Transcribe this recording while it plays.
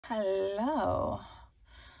Hello.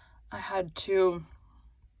 I had to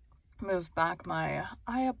move back my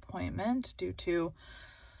eye appointment due to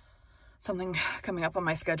something coming up on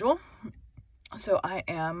my schedule. So I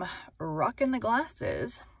am rocking the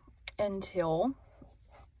glasses until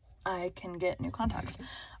I can get new contacts.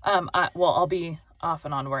 I'll be off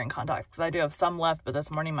and on wearing contacts because I do have some left, but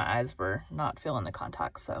this morning my eyes were not feeling the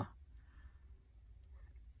contacts, so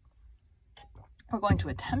we're going to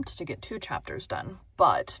attempt to get 2 chapters done,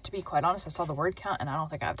 but to be quite honest, I saw the word count and I don't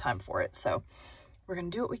think I have time for it, so we're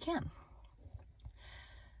going to do what we can.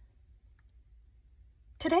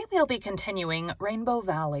 Today we'll be continuing Rainbow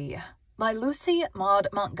Valley by Lucy Maud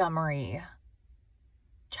Montgomery.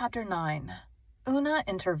 Chapter 9. Una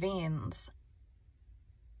Intervenes.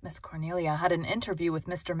 Miss Cornelia had an interview with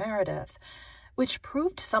Mr. Meredith, which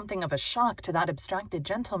proved something of a shock to that abstracted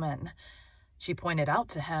gentleman. She pointed out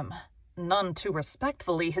to him, none too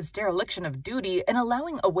respectfully, his dereliction of duty in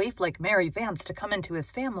allowing a waif like Mary Vance to come into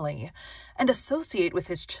his family and associate with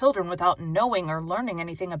his children without knowing or learning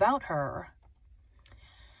anything about her.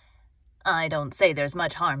 "I don't say there's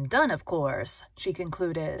much harm done, of course," she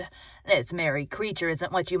concluded. "This Mary creature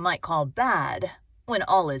isn't what you might call bad. When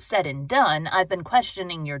all is said and done, I've been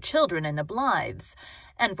questioning your children and the Blythes,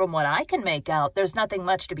 and from what I can make out, there's nothing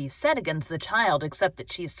much to be said against the child except that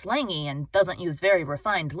she's slangy and doesn't use very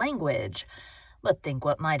refined language. But think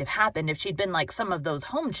what might have happened if she'd been like some of those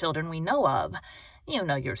home children we know of. You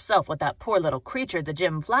know yourself what that poor little creature the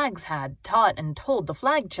Jim Flaggs had taught and told the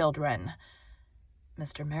Flagg children."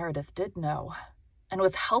 Mr. Meredith did know, and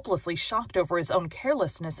was helplessly shocked over his own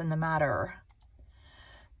carelessness in the matter.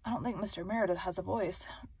 I don't think Mr. Meredith has a voice.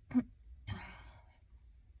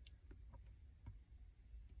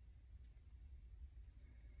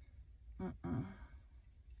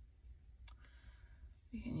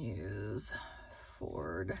 We can use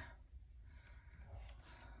Ford.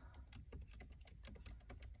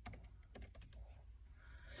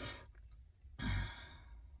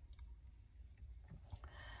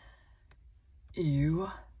 "You?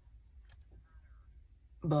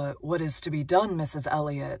 But what is to be done, Mrs.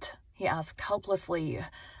 Elliot?" he asked helplessly.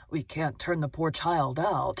 "We can't turn the poor child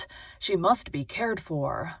out. She must be cared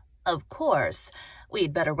for." "Of course.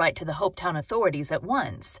 We'd better write to the Hopetown authorities at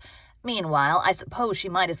once. Meanwhile, I suppose she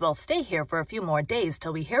might as well stay here for a few more days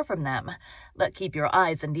till we hear from them. But keep your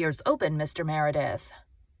eyes and ears open, Mr. Meredith."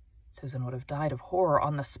 Susan would have died of horror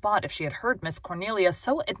on the spot if she had heard Miss Cornelia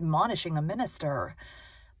so admonishing a minister.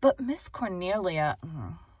 But Miss Cornelia...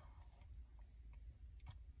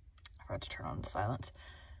 I forgot to turn on silence.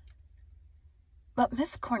 But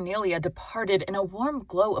Miss Cornelia departed in a warm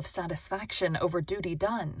glow of satisfaction over duty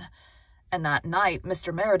done. And that night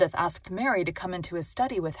Mr. Meredith asked Mary to come into his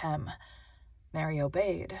study with him. Mary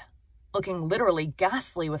obeyed, looking literally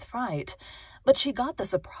ghastly with fright, but she got the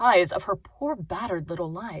surprise of her poor battered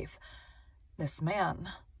little life. This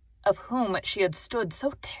man, of whom she had stood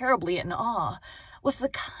so terribly in awe, was the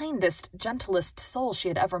kindest, gentlest soul she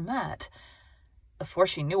had ever met. Before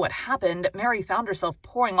she knew what happened, Mary found herself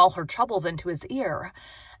pouring all her troubles into his ear,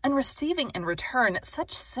 and receiving in return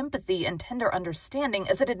such sympathy and tender understanding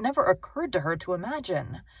as it had never occurred to her to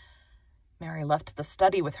imagine. Mary left the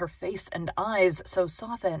study with her face and eyes so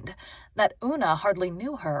softened that Una hardly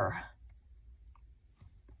knew her.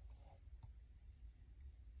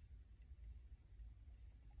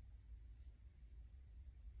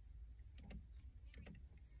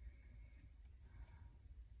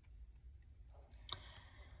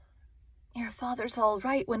 "Your father's all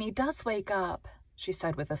right when he does wake up," she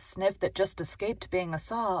said with a sniff that just escaped being a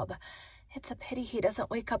sob. "It's a pity he doesn't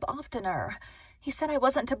wake up oftener. He said I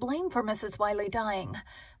wasn't to blame for Mrs. Wiley dying,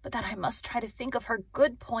 but that I must try to think of her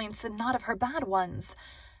good points and not of her bad ones.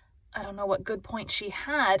 I don't know what good points she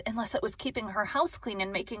had, unless it was keeping her house clean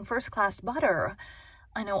and making first-class butter.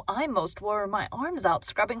 I know I most wore my arms out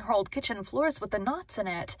scrubbing her old kitchen floors with the knots in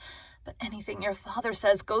it, but anything your father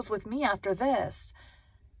says goes with me after this."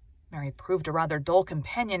 Mary proved a rather dull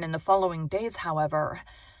companion in the following days, however.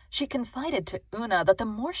 She confided to Una that the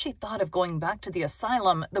more she thought of going back to the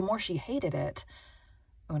asylum, the more she hated it.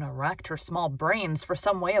 Una racked her small brains for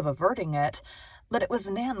some way of averting it, but it was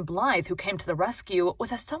Nan Blythe who came to the rescue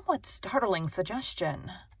with a somewhat startling suggestion.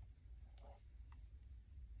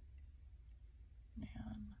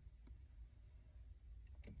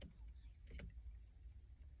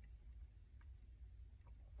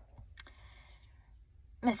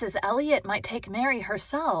 "Mrs. Elliot might take Mary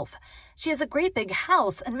herself. She has a great big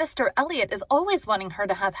house, and Mr. Elliot is always wanting her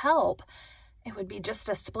to have help. It would be just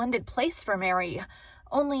a splendid place for Mary,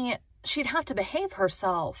 only she'd have to behave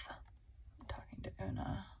herself." I'm talking to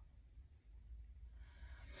Una.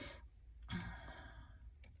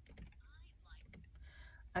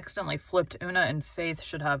 accidentally flipped. Una and Faith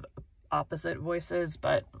should have opposite voices,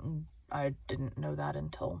 but I didn't know that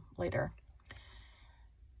until later.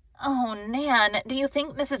 Oh, Nan, do you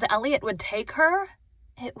think Mrs. Elliot would take her?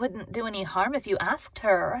 It wouldn't do any harm if you asked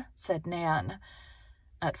her, said Nan.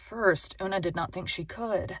 At first, Una did not think she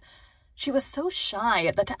could. She was so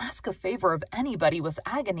shy that to ask a favor of anybody was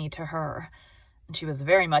agony to her, and she was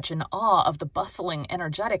very much in awe of the bustling,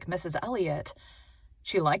 energetic Mrs. Elliot.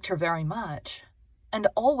 She liked her very much, and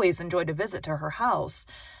always enjoyed a visit to her house,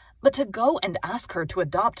 but to go and ask her to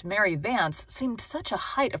adopt Mary Vance seemed such a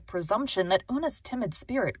height of presumption that Una's timid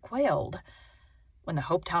spirit quailed. When the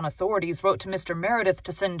Hopetown authorities wrote to Mr. Meredith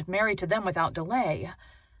to send Mary to them without delay,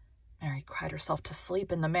 Mary cried herself to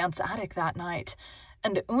sleep in the manse attic that night,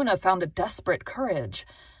 and Una found a desperate courage.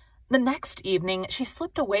 The next evening, she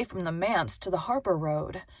slipped away from the manse to the harbor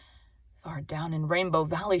road. Far down in Rainbow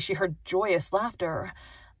Valley, she heard joyous laughter,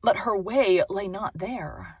 but her way lay not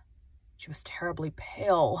there. She was terribly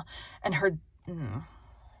pale, and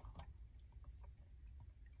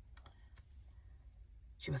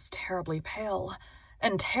She was terribly pale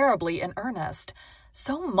and terribly in earnest,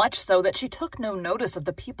 so much so that she took no notice of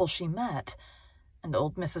the people she met. And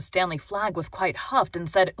old Mrs. Stanley Flagg was quite huffed and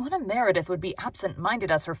said Una Meredith would be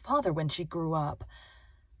absent-minded as her father when she grew up.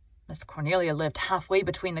 Miss Cornelia lived halfway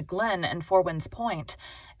between the Glen and Four Winds Point,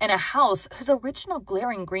 in a house whose original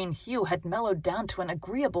glaring green hue had mellowed down to an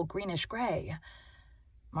agreeable greenish-gray.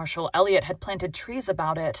 Marshall Elliot had planted trees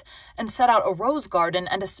about it and set out a rose garden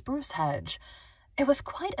and a spruce hedge. It was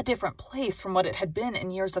quite a different place from what it had been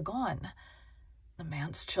in years agone. The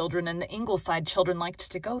manse children and the Ingleside children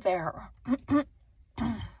liked to go there.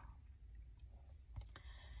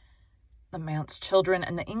 The manse children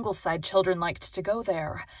and the Ingleside children liked to go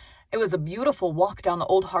there. It was a beautiful walk down the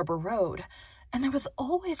Old Harbor Road, and there was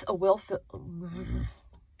always a well-filled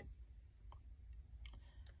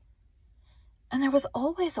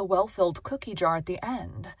cookie jar at the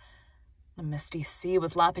end. The misty sea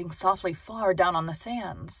was lapping softly far down on the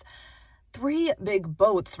sands. 3 big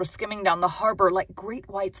boats were skimming down the harbor like great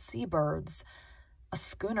white seabirds. A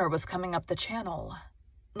schooner was coming up the channel.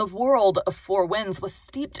 The world of Four Winds was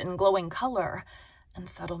steeped in glowing color, and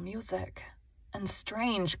subtle music, and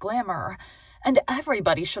strange glamour, and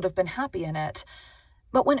everybody should have been happy in it.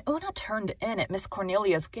 But when Una turned in at Miss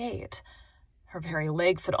Cornelia's gate, her very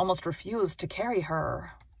legs had almost refused to carry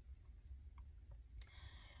her.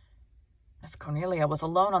 Miss Cornelia was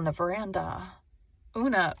alone on the veranda.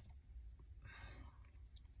 Una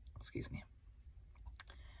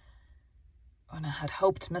had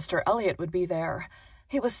hoped Mr. Elliot would be there.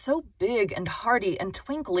 He was so big and hearty and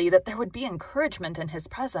twinkly that there would be encouragement in his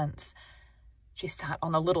presence. She sat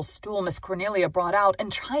on the little stool Miss Cornelia brought out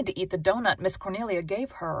and tried to eat the donut Miss Cornelia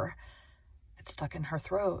gave her. It stuck in her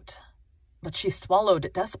throat, but she swallowed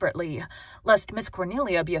it desperately, lest Miss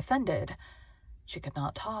Cornelia be offended. She could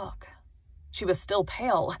not talk. She was still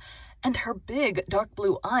pale, and her big, dark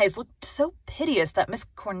blue eyes looked so piteous that Miss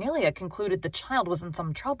Cornelia concluded the child was in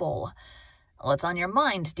some trouble. "What's on your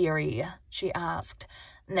mind, dearie?" she asked.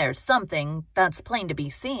 "There's something that's plain to be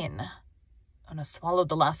seen." Una swallowed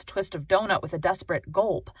the last twist of donut with a desperate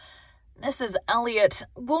gulp. "Mrs. Elliot,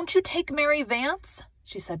 won't you take Mary Vance?"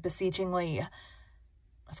 she said beseechingly.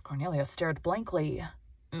 Miss Cornelia stared blankly.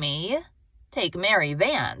 "Me? Take Mary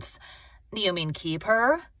Vance? Do you mean keep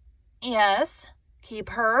her?" "Yes, keep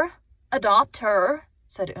her. Adopt her,"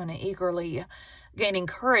 said Una eagerly, gaining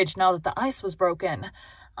courage now that the ice was broken.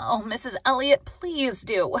 "Oh, Mrs. Elliot, please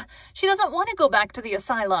do. She doesn't want to go back to the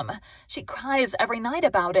asylum. She cries every night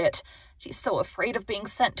about it. She's so afraid of being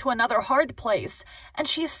sent to another hard place. And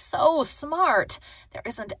she's so smart. There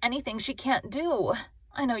isn't anything she can't do.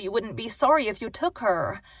 I know you wouldn't be sorry if you took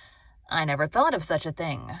her." "I never thought of such a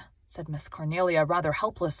thing," said Miss Cornelia rather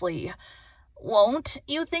helplessly. "Won't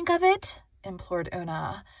you think of it?" implored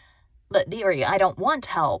Una. "But, dearie, I don't want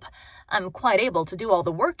help. I'm quite able to do all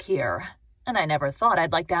the work here. And I never thought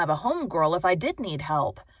I'd like to have a home girl if I did need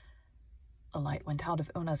help." The light went out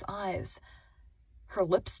of Una's eyes. Her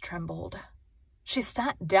lips trembled. She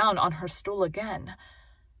sat down on her stool again,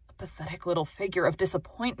 a pathetic little figure of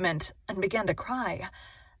disappointment, and began to cry.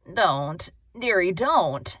 "Don't, dearie,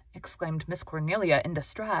 don't!" exclaimed Miss Cornelia in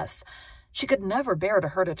distress. She could never bear to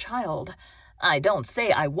hurt a child. "I don't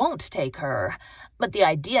say I won't take her, but the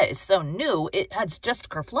idea is so new it has just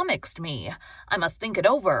kerflummoxed me. I must think it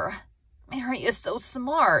over." "Mary is so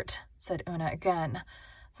smart," said Una again.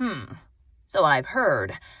 So I've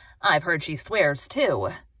heard. I've heard she swears,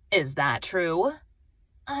 too. Is that true?"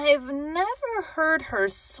 "I've never heard her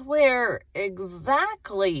swear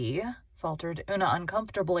exactly," faltered Una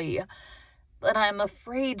uncomfortably. "But I'm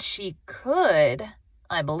afraid she could.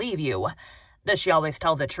 I believe you. Does she always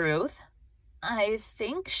tell the truth? I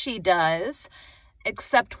think she does,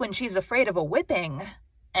 except when she's afraid of a whipping.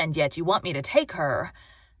 And yet you want me to take her.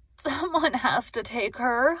 Someone has to take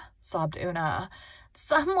her, sobbed Una.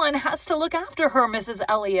 Someone has to look after her, Mrs.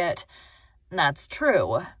 Elliot. That's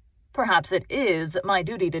true. Perhaps it is my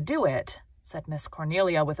duty to do it, said Miss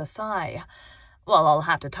Cornelia with a sigh. Well, I'll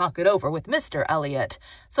have to talk it over with Mr. Elliot,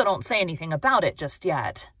 so don't say anything about it just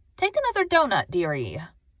yet. Take another donut, dearie.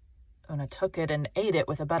 Una took it and ate it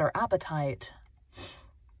with a better appetite.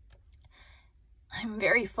 I'm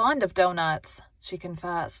very fond of doughnuts, she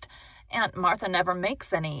confessed. Aunt Martha never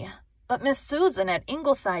makes any, but Miss Susan at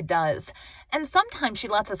Ingleside does, and sometimes she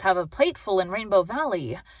lets us have a plateful in Rainbow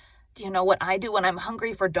Valley. Do you know what I do when I'm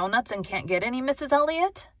hungry for doughnuts and can't get any, Mrs.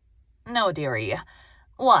 Elliot? No, dearie.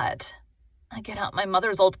 What? I get out my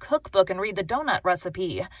mother's old cookbook and read the donut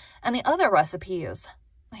recipe and the other recipes.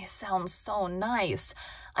 They sound so nice.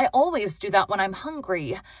 I always do that when I'm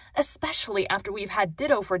hungry, especially after we've had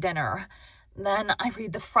ditto for dinner. Then I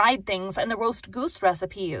read the fried things and the roast goose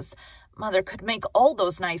recipes. Mother could make all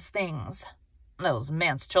those nice things. Those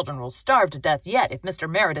manse children will starve to death yet if Mr.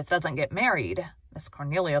 Meredith doesn't get married, Miss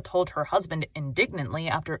Cornelia told her husband indignantly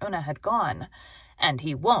after Una had gone. And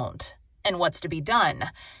he won't. And what's to be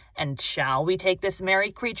done? And shall we take this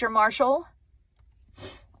merry creature, Marshall?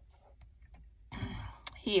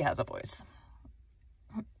 He has a voice.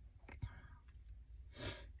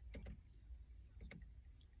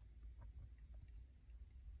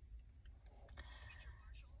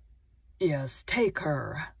 Yes, take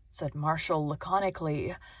her, said Marshall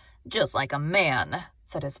laconically. Just like a man,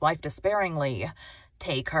 said his wife despairingly.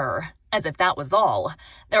 Take her, as if that was all.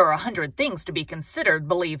 There are 100 things to be considered,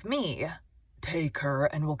 believe me. Take her,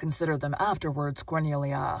 and we'll consider them afterwards,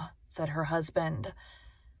 Cornelia, said her husband.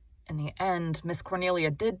 In the end, Miss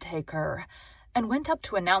Cornelia did take her, and went up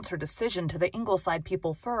to announce her decision to the Ingleside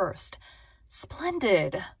people first.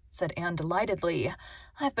 Splendid, said Anne delightedly.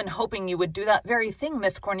 I've been hoping you would do that very thing,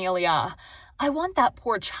 Miss Cornelia. I want that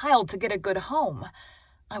poor child to get a good home.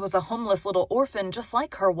 I was a homeless little orphan just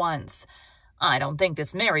like her once. I don't think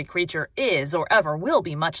this merry creature is or ever will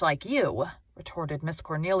be much like you, retorted Miss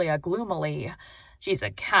Cornelia gloomily. She's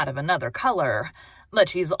a cat of another color, but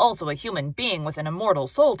she's also a human being with an immortal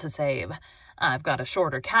soul to save. I've got a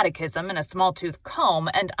shorter catechism and a small-tooth comb,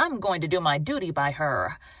 and I'm going to do my duty by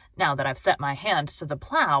her. Now that I've set my hand to the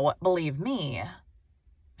plow, believe me.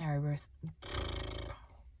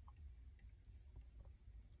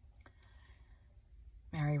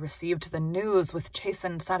 Mary received the news with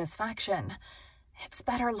chastened satisfaction. It's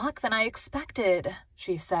better luck than I expected,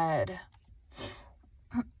 she said.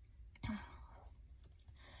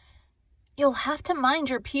 You'll have to mind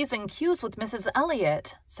your P's and Q's with Mrs.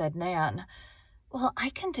 Elliot, said Nan. Well, I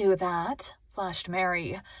can do that, flashed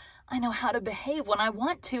Mary. I know how to behave when I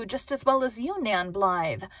want to just as well as you, Nan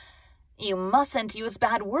Blythe. You mustn't use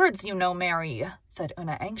bad words, you know, Mary, said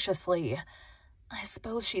Una anxiously. I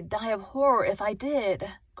suppose she'd die of horror if I did,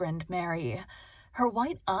 grinned Mary, her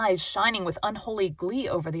white eyes shining with unholy glee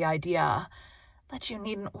over the idea. But you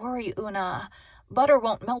needn't worry, Una. Butter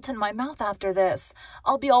won't melt in my mouth after this.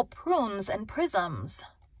 I'll be all prunes and prisms.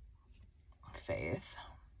 Faith.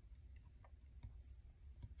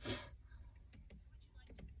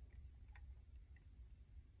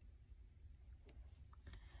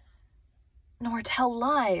 Nor tell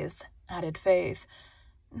lies, added Faith.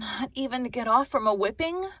 Not even to get off from a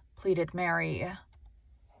whipping? Pleaded Mary.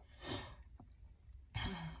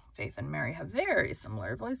 Faith and Mary have very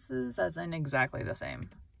similar voices, as in exactly the same.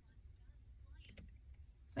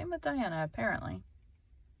 Same with Diana, apparently.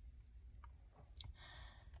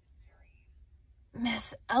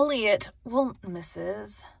 Mrs. Elliot will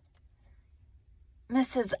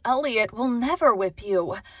never whip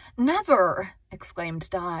you. Never, exclaimed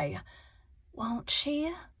Di. Won't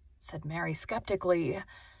she? Said Mary skeptically.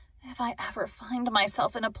 If I ever find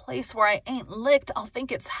myself in a place where I ain't licked, I'll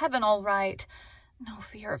think it's heaven all right. No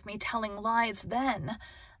fear of me telling lies then.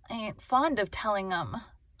 I ain't fond of telling 'em.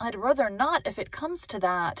 I'd rather not if it comes to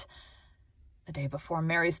that. The day before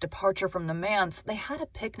Mary's departure from the manse, they had a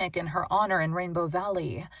picnic in her honor in Rainbow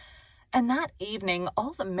Valley. And that evening,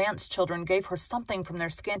 all the manse children gave her something from their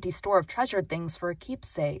scanty store of treasured things for a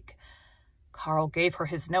keepsake. Carl gave her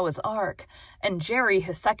his Noah's Ark, and Jerry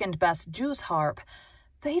his second-best Jew's harp.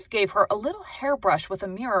 Faith gave her a little hairbrush with a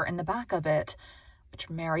mirror in the back of it, which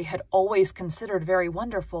Mary had always considered very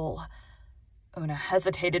wonderful. Una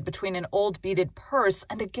hesitated between an old beaded purse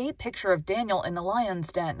and a gay picture of Daniel in the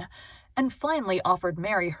lion's den, and finally offered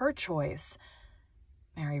Mary her choice.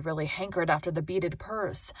 Mary really hankered after the beaded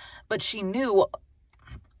purse, but she knew...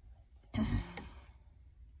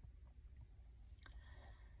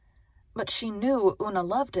 But she knew Una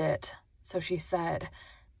loved it, so she said,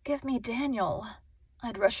 "Give me Daniel.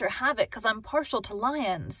 I'd rusher have it 'cause I'm partial to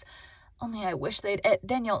lions. Only I wish they'd et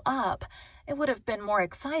Daniel up. It would have been more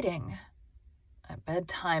exciting." At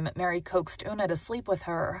bedtime, Mary coaxed Una to sleep with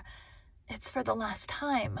her. "It's for the last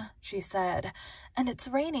time," she said, "and it's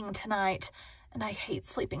raining tonight, and I hate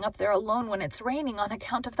sleeping up there alone when it's raining on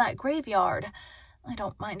account of that graveyard. I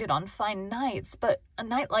don't mind it on fine nights, but a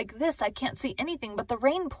night like this I can't see anything but the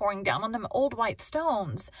rain pouring down on them old white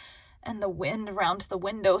stones. And the wind round the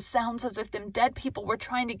window sounds as if them dead people were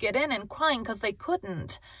trying to get in and crying 'cause they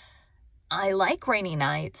couldn't." "I like rainy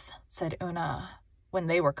nights," said Una, when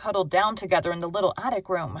they were cuddled down together in the little attic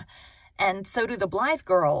room. "And so do the Blythe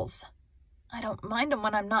girls." "I don't mind 'em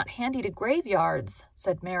when I'm not handy to graveyards,"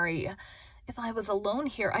 said Mary. "If I was alone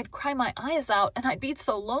here, I'd cry my eyes out, and I'd be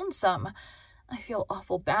so lonesome. I feel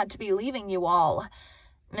awful bad to be leaving you all."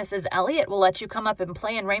 "Mrs. Elliot will let you come up and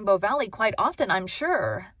play in Rainbow Valley quite often, I'm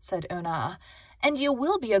sure," said Una. "And you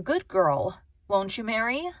will be a good girl, won't you,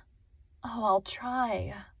 Mary?" "Oh, I'll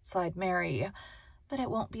try," sighed Mary. "But it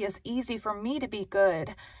won't be as easy for me to be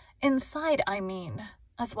good. Inside, I mean,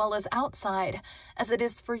 as well as outside, as it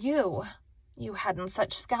is for you. You hadn't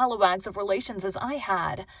such scalawags of relations as I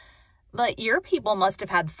had." "But your people must have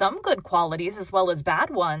had some good qualities as well as bad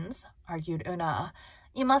ones," argued Una.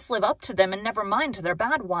 "You must live up to them and never mind their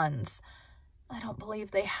bad ones." "I don't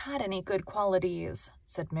believe they had any good qualities,"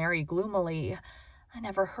 said Mary gloomily. "I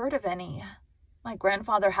never heard of any. My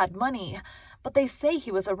grandfather had money, but they say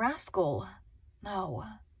he was a rascal. No,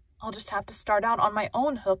 I'll just have to start out on my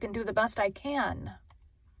own hook and do the best I can."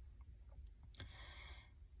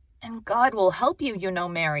 "And God will help you, you know,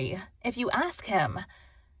 Mary, if you ask him."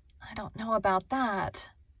 "I don't know about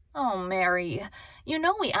that." "Oh, Mary, you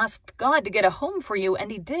know we asked God to get a home for you,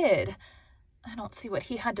 and he did." "I don't see what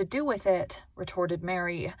he had to do with it," retorted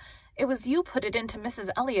Mary. "It was you put it into Mrs.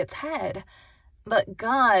 Elliot's head." "But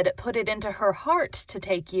God put it into her heart to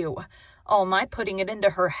take you. All my putting it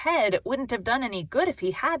into her head wouldn't have done any good if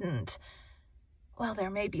he hadn't." "Well,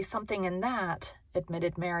 there may be something in that,"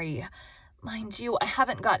 admitted Mary. "Mind you, I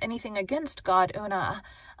haven't got anything against God, Una.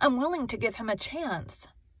 I'm willing to give him a chance.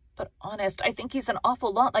 But honest, I think he's an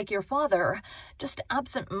awful lot like your father, just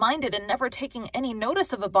absent-minded and never taking any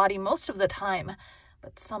notice of a body most of the time,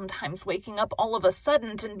 but sometimes waking up all of a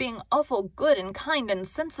sudden and being awful good and kind and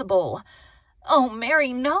sensible." "Oh,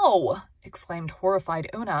 Mary, no!" exclaimed horrified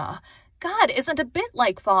Una. "God isn't a bit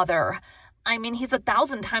like father. I mean, he's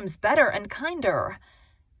 1,000 times better and kinder."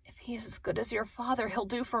 "If he's as good as your father, he'll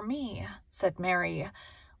do for me," said Mary.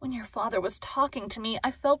 "When your father was talking to me, I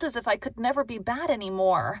felt as if I could never be bad any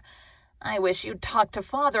more." "I wish you'd talk to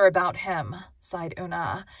father about him," sighed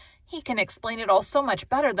Una. "He can explain it all so much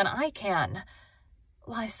better than I can."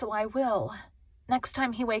 "Why, so I will. Next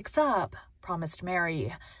time he wakes up," promised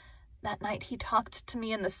Mary. "That night he talked to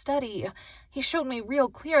me in the study. He showed me real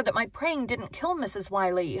clear that my praying didn't kill Mrs.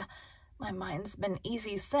 Wiley. My mind's been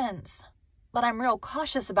easy since. But I'm real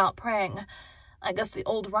cautious about praying. I guess the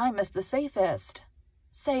old rhyme is the safest.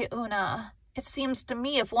 Say, Una, it seems to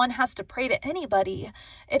me if one has to pray to anybody,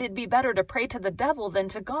 it'd be better to pray to the devil than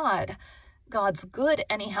to God. God's good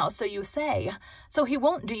anyhow, so you say, so he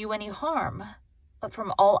won't do you any harm. But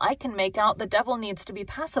from all I can make out, the devil needs to be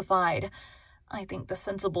pacified. I think the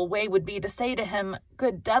sensible way would be to say to him,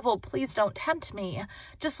 'Good devil, please don't tempt me.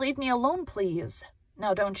 Just leave me alone, please.'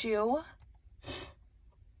 Now, don't you?"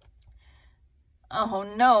 "Oh,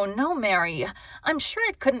 no, Mary. I'm sure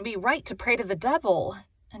it couldn't be right to pray to the devil.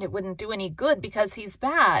 And it wouldn't do any good because he's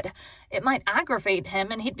bad. It might aggravate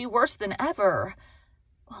him and he'd be worse than ever."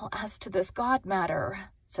 "Well, as to this God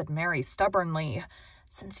matter," said Mary stubbornly,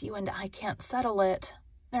 "since you and I can't settle it,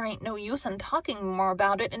 there ain't no use in talking more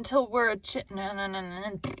about it until we're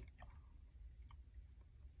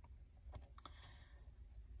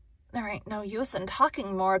There ain't no use in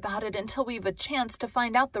talking more about it until we've a chance to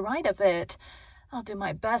find out the right of it. I'll do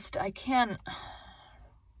my best I can.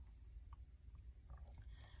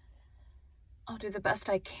 I'll do the best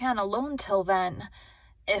I can alone till then.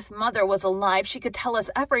 If Mother was alive, she could tell us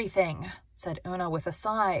everything," said Una with a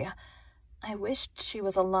sigh. "I wished she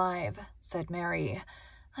was alive," said Mary.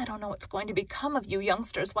 "I don't know what's going to become of you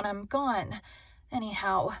youngsters when I'm gone.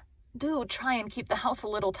 Anyhow, do try and keep the house a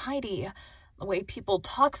little tidy. The way people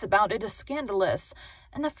talks about it is scandalous,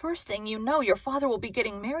 and the first thing you know, your father will be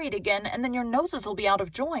getting married again, and then your noses will be out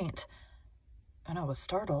of joint." Una was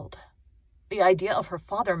startled. The idea of her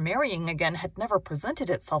father marrying again had never presented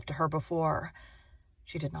itself to her before.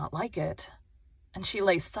 She did not like it, and she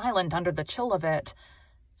lay silent under the chill of it.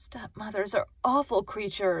 "Stepmothers are awful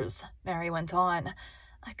creatures," Mary went on.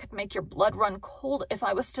 I could make your blood run cold if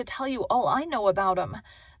I was to tell you all I know about 'em.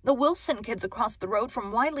 The Wilson kids across the road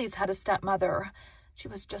from Wiley's had a stepmother. She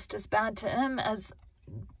was just as bad to him as...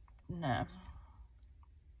 No.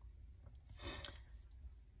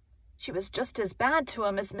 She was just as bad to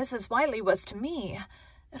him as Mrs. Wiley was to me.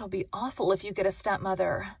 It'll be awful if you get a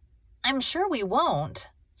stepmother. I'm sure we won't,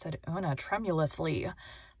 said Una tremulously.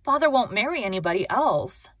 Father won't marry anybody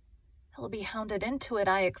else. He'll be hounded into it,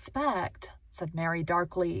 I expect, said Mary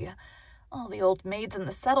darkly. All the old maids in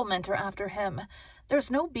the settlement are after him. There's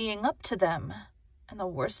no being up to them. And the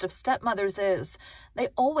worst of stepmothers is, they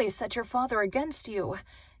always set your father against you.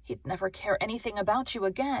 He'd never care anything about you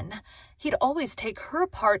again. He'd always take her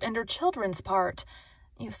part and her children's part.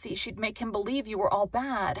 You see, she'd make him believe you were all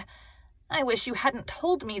bad. I wish you hadn't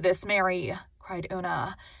told me this, Mary, cried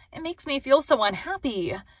Una. It makes me feel so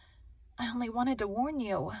unhappy. I only wanted to warn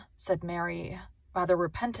you, said Mary, rather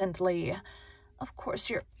repentantly. Of course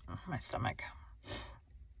you're... My stomach.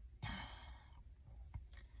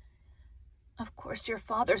 Of course your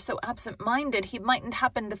father's so absent-minded he mightn't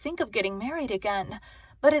happen to think of getting married again,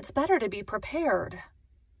 but it's better to be prepared.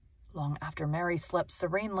 Long after Mary slept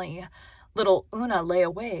serenely, little Una lay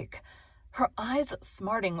awake, her eyes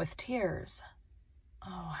smarting with tears.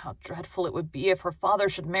 Oh, how dreadful it would be if her father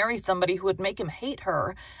should marry somebody who would make him hate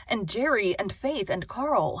her, and Jerry, and Faith, and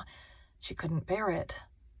Carl. She couldn't bear it.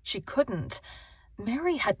 She couldn't.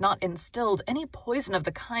 Mary had not instilled any poison of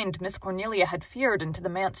the kind Miss Cornelia had feared into the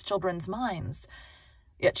manse children's minds.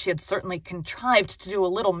 Yet she had certainly contrived to do a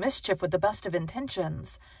little mischief with the best of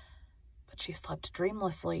intentions. But she slept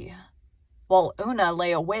dreamlessly, while Una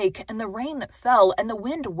lay awake, and the rain fell, and the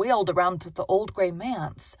wind wailed around the old gray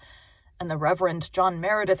manse, and the Reverend John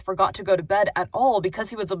Meredith forgot to go to bed at all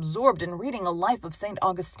because he was absorbed in reading a life of St.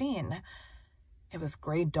 Augustine. It was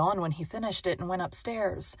gray dawn when he finished it and went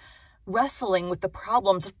upstairs, wrestling with the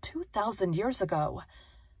problems of 2,000 years ago.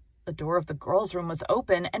 The door of the girls' room was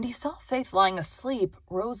open, and he saw Faith lying asleep,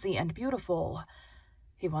 rosy and beautiful.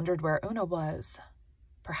 He wondered where Una was.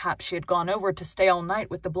 Perhaps she had gone over to stay all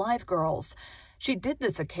night with the Blythe girls. She did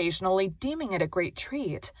this occasionally, deeming it a great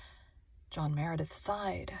treat. John Meredith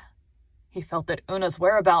sighed. He felt that Una's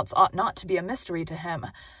whereabouts ought not to be a mystery to him.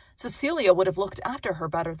 Cecilia would have looked after her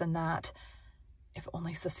better than that. If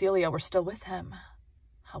only Cecilia were still with him.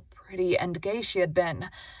 How pretty and gay she had been.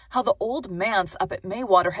 How the old manse up at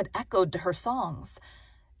Maywater had echoed to her songs.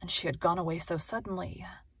 And she had gone away so suddenly,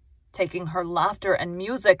 taking her laughter and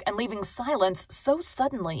music and leaving silence so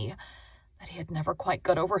suddenly that he had never quite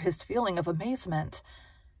got over his feeling of amazement.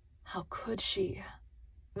 How could she,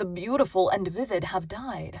 the beautiful and vivid, have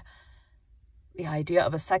died? The idea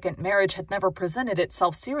of a second marriage had never presented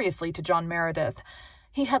itself seriously to John Meredith.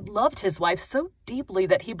 He had loved his wife so deeply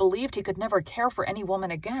that he believed he could never care for any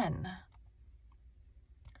woman again.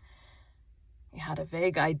 He had a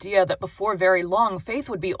vague idea that before very long Faith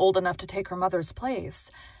would be old enough to take her mother's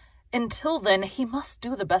place. Until then, he must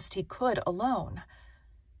do the best he could alone.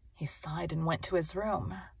 He sighed and went to his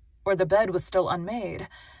room, where the bed was still unmade.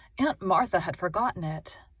 Aunt Martha had forgotten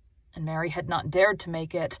it, and Mary had not dared to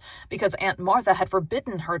make it, because Aunt Martha had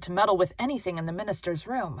forbidden her to meddle with anything in the minister's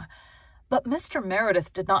room. But Mr.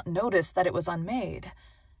 Meredith did not notice that it was unmade.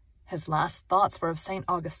 His last thoughts were of St.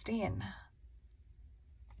 Augustine.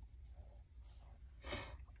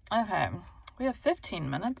 Okay, we have 15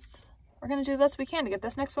 minutes. We're going to do the best we can to get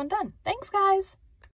this next one done. Thanks, guys!